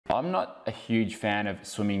I'm not a huge fan of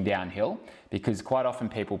swimming downhill because quite often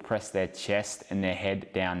people press their chest and their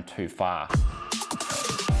head down too far.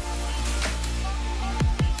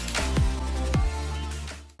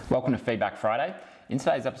 Welcome to Feedback Friday. In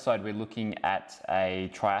today's episode, we're looking at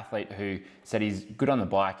a triathlete who said he's good on the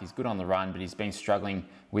bike, he's good on the run, but he's been struggling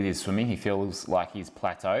with his swimming. He feels like he's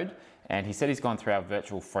plateaued. And he said he's gone through our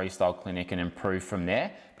Virtual Freestyle Clinic and improved from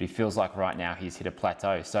there, but he feels like right now he's hit a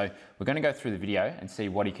plateau. So we're going to go through the video and see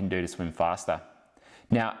what he can do to swim faster.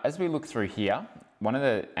 Now, as we look through here, one of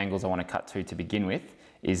the angles I want to cut to begin with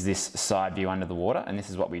is this side view under the water, and this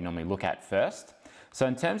is what we normally look at first. So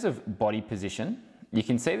in terms of body position, you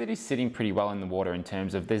can see that he's sitting pretty well in the water in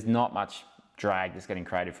terms of there's not much drag that's getting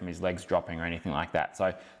created from his legs dropping or anything like that.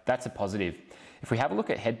 So that's a positive. If we have a look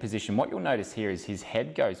at head position, what you'll notice here is his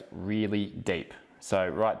head goes really deep. So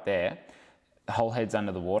right there, the whole head's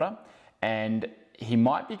under the water, and he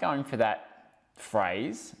might be going for that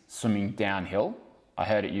phrase, swimming downhill. I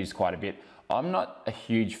heard it used quite a bit. I'm not a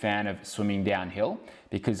huge fan of swimming downhill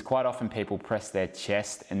because quite often people press their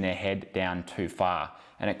chest and their head down too far,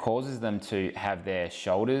 and it causes them to have their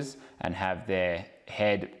shoulders and have their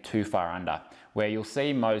head too far under, where you'll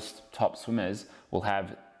see most top swimmers will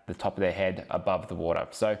have the top of their head above the water.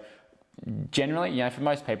 So generally, for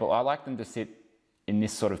most people, I like them to sit in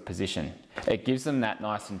this sort of position. It gives them that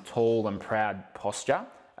nice and tall and proud posture,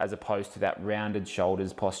 as opposed to that rounded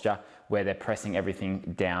shoulders posture where they're pressing everything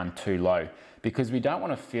down too low. Because we don't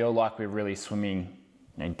want to feel like we're really swimming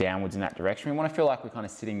downwards in that direction. We want to feel like we're kind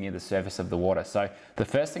of sitting near the surface of the water. So the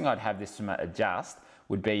first thing I'd have this swimmer adjust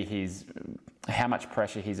would be how much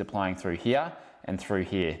pressure he's applying through here and through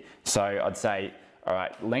here. So I'd say, all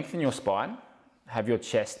right, lengthen your spine, have your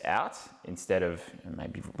chest out instead of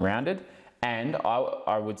maybe rounded. And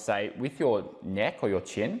I would say with your neck or your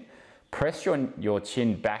chin, press your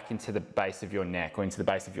chin back into the base of your neck or into the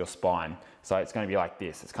base of your spine. So it's going to be like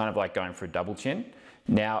this. It's kind of like going for a double chin.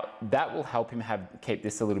 Now that will help him keep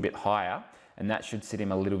this a little bit higher, and that should sit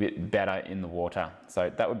him a little bit better in the water.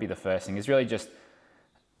 So that would be the first thing, is really just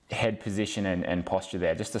head position and posture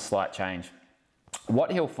there, just a slight change.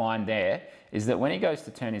 What he'll find there is that when he goes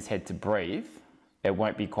to turn his head to breathe, it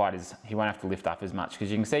won't be he won't have to lift up as much,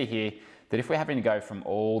 because you can see here that if we're having to go from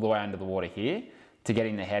all the way under the water here to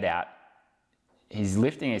getting the head out, he's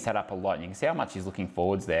lifting his head up a lot, and you can see how much he's looking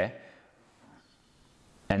forwards there,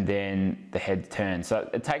 and then the head turns. So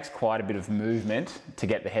it takes quite a bit of movement to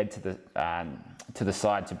get the head to the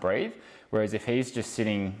side to breathe, whereas if he's just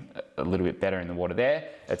sitting a little bit better in the water there,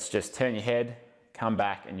 it's just turn your head, come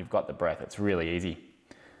back, and you've got the breath. It's really easy.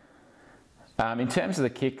 In terms of the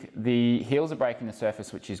kick, the heels are breaking the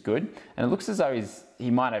surface, which is good, and it looks as though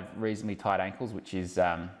he might have reasonably tight ankles, which is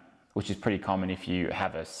pretty common if you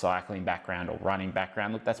have a cycling background or running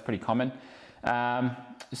background. Look, that's pretty common.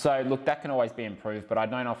 So look, that can always be improved, but I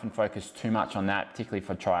don't often focus too much on that, particularly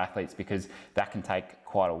for triathletes, because that can take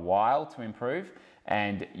quite a while to improve,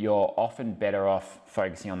 and you're often better off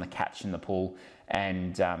focusing on the catch and the pull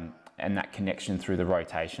and that connection through the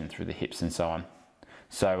rotation, through the hips and so on.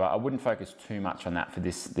 So I wouldn't focus too much on that for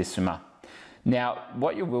this swimmer. Now,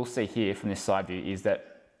 what you will see here from this side view is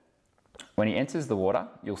that when he enters the water,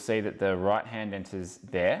 you'll see that the right hand enters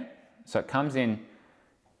there. So it comes in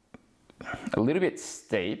a little bit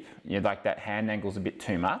steep, like that hand angle's a bit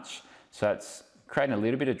too much. So it's creating a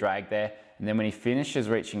little bit of drag there. And then when he finishes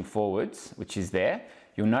reaching forwards, which is there,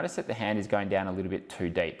 you'll notice that the hand is going down a little bit too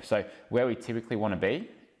deep. So where we typically want to be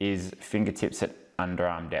is fingertips at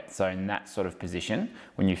underarm depth. So in that sort of position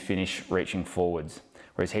when you finish reaching forwards,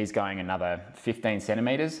 whereas he's going another 15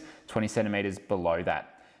 centimeters, 20 centimeters below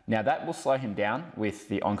that. Now that will slow him down with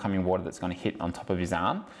the oncoming water that's going to hit on top of his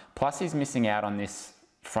arm. Plus he's missing out on this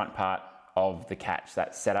front part of the catch,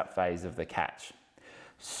 that setup phase of the catch.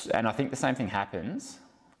 And I think the same thing happens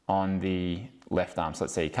on the left arm. So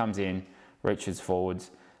let's see, he comes in, reaches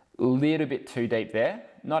forwards, a little bit too deep there.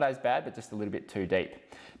 Not as bad, but just a little bit too deep.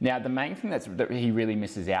 Now, the main thing that he really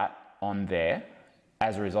misses out on there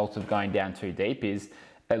as a result of going down too deep is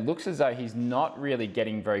it looks as though he's not really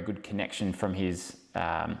getting very good connection from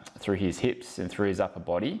through his hips and through his upper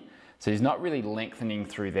body. So he's not really lengthening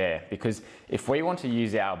through there, because if we want to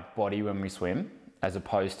use our body when we swim, as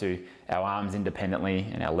opposed to our arms independently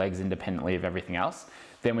and our legs independently of everything else,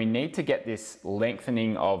 then we need to get this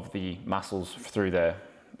lengthening of the muscles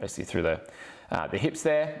basically through the hips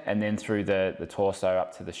there, and then through the torso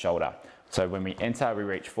up to the shoulder. So when we enter, we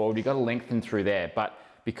reach forward, you've got to lengthen through there. But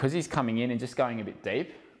because he's coming in and just going a bit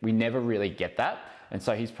deep, we never really get that. And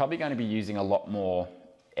so he's probably going to be using a lot more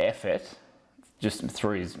effort just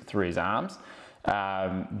through his arms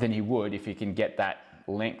than he would if he can get that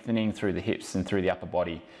lengthening through the hips and through the upper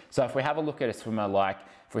body. So if we have a look at a swimmer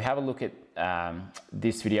if we have a look at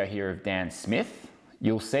this video here of Dan Smith,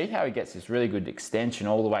 you'll see how he gets this really good extension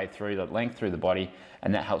all the way through the length through the body,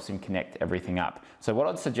 and that helps him connect everything up. So what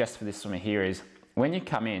I'd suggest for this swimmer here is when you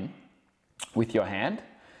come in with your hand,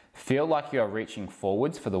 feel like you're reaching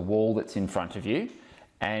forwards for the wall that's in front of you,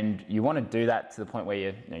 and you want to do that to the point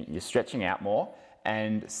where you're stretching out more,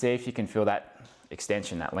 and see if you can feel that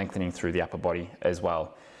extension, that lengthening through the upper body as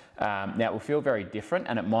well. Now it will feel very different,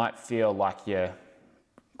 and it might feel like you're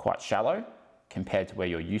quite shallow compared to where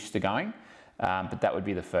you're used to going. But that would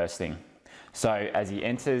be the first thing. So as he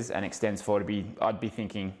enters and extends forward, I'd be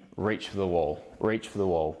thinking, reach for the wall, reach for the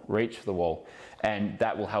wall, reach for the wall. And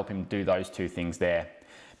that will help him do those two things there.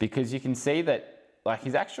 Because you can see that like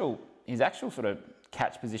his actual sort of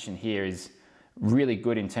catch position here is really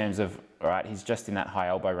good in terms of, all right, he's just in that high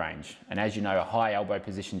elbow range. And as you know, a high elbow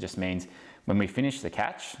position just means when we finish the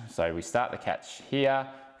catch, so we start the catch here,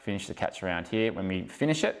 finish the catch around here, when we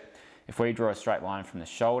finish it, if we draw a straight line from the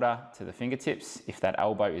shoulder to the fingertips, if that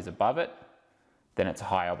elbow is above it, then it's a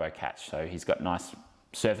high elbow catch. So he's got nice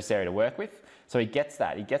surface area to work with. So he gets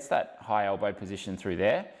that high elbow position through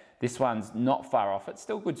there. This one's not far off. It's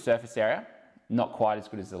still good surface area, not quite as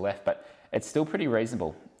good as the left, but it's still pretty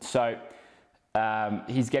reasonable. So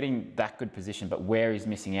he's getting that good position, but where he's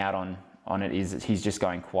missing out on it is that he's just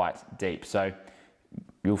going quite deep. So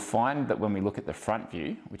you'll find that when we look at the front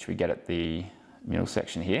view, which we get at the middle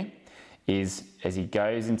section here, is as he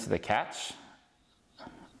goes into the catch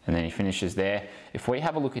and then he finishes there, if we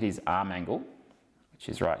have a look at his arm angle, which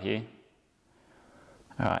is right here,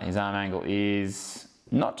 all right, his arm angle is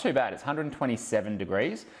not too bad. It's 127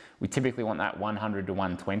 degrees. We typically want that 100 to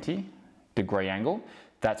 120 degree angle.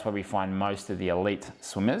 That's where we find most of the elite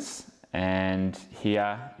swimmers. And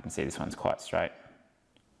here you can see this one's quite straight.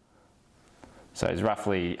 So it's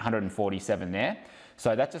roughly 147 there.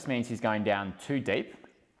 So that just means he's going down too deep.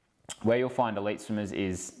 Where you'll find elite swimmers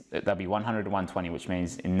is they'll be 100 to 120, which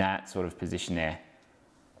means in that sort of position there.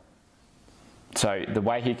 So the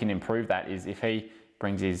way he can improve that is if he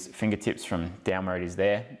brings his fingertips from down where it is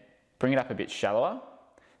there, bring it up a bit shallower,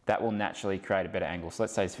 that will naturally create a better angle. So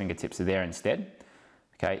let's say his fingertips are there instead.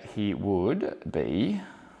 Okay, he would be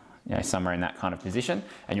somewhere in that kind of position,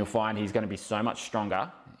 and you'll find he's going to be so much stronger.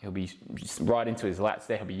 He'll be right into his lats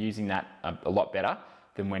there. He'll be using that a lot better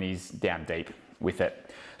than when he's down deep with it.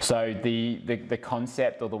 So the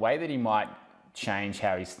concept or the way that he might change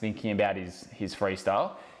how he's thinking about his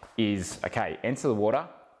freestyle is, okay, enter the water,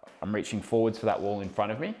 I'm reaching forwards for that wall in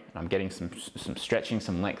front of me, and I'm getting some stretching,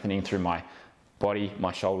 some lengthening through my body,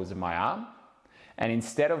 my shoulders and my arm. And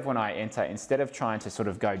instead of when I enter, instead of trying to sort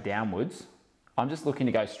of go downwards, I'm just looking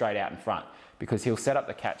to go straight out in front, because he'll set up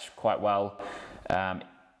the catch quite well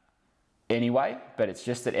anyway, but it's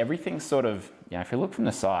just that everything's sort of, if you look from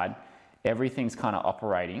the side, everything's kind of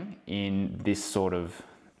operating in this sort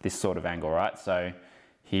of angle, right? So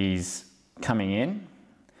he's coming in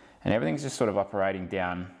and everything's just sort of operating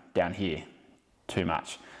down here too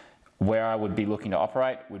much. Where I would be looking to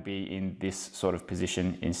operate would be in this sort of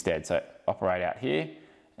position instead. So operate out here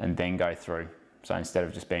and then go through. So instead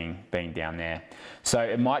of just being down there. So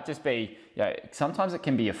it might just be, sometimes it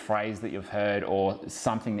can be a phrase that you've heard or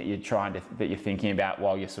something that you're thinking about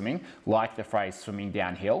while you're swimming, like the phrase swimming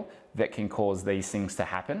downhill, that can cause these things to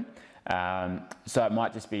happen. So it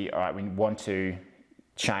might just be, all right, we want to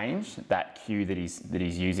change that cue that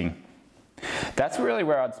he's using. That's really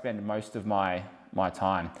where I'd spend most of my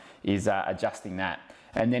time, is adjusting that.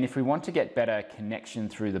 And then if we want to get better connection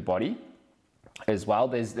through the body as well,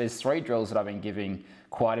 there's 3 drills that I've been giving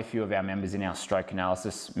quite a few of our members in our stroke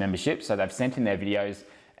analysis membership. So they've sent in their videos,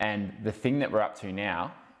 and the thing that we're up to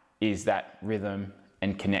now is that rhythm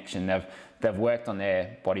and connection. They've worked on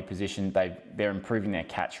their body position. They're improving their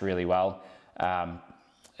catch really well.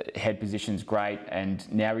 Head position's great,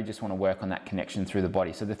 and now we just want to work on that connection through the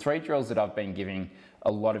body. So the 3 drills that I've been giving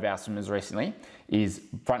a lot of our swimmers recently is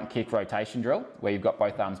front kick rotation drill, where you've got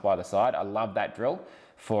both arms by the side. I love that drill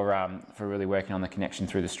for really working on the connection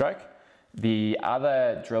through the stroke. The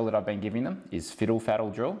other drill that I've been giving them is fiddle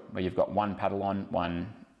faddle drill, where you've got one paddle on,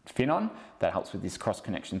 one fin on. That helps with this cross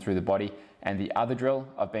connection through the body. And the other drill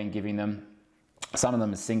I've been giving them, some of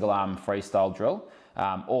them is single arm freestyle drill,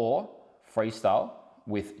 or freestyle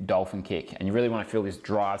with dolphin kick. And you really want to feel this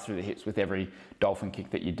drive through the hips with every dolphin kick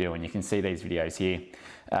that you do. And you can see these videos here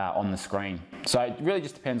on the screen. So it really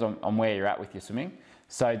just depends on where you're at with your swimming.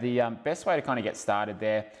 So the best way to kind of get started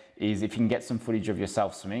there is if you can get some footage of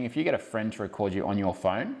yourself swimming. If you get a friend to record you on your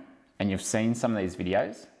phone and you've seen some of these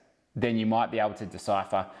videos, then you might be able to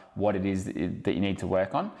decipher what it is that you need to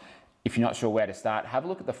work on. If you're not sure where to start, have a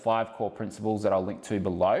look at the 5 core principles that I'll link to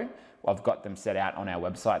below. I've got them set out on our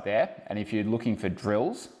website there. And if you're looking for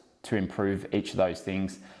drills to improve each of those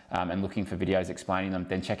things and looking for videos explaining them,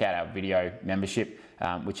 then check out our video membership,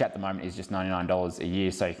 which at the moment is just $99 a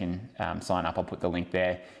year. So you can sign up. I'll put the link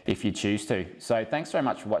there if you choose to. So thanks very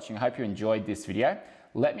much for watching. I hope you enjoyed this video.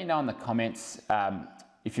 Let me know in the comments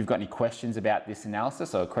if you've got any questions about this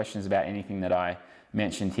analysis or questions about anything that I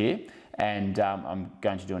mentioned here. And I'm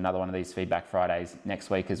going to do another one of these Feedback Fridays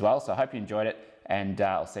next week as well. So I hope you enjoyed it, and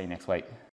I'll see you next week.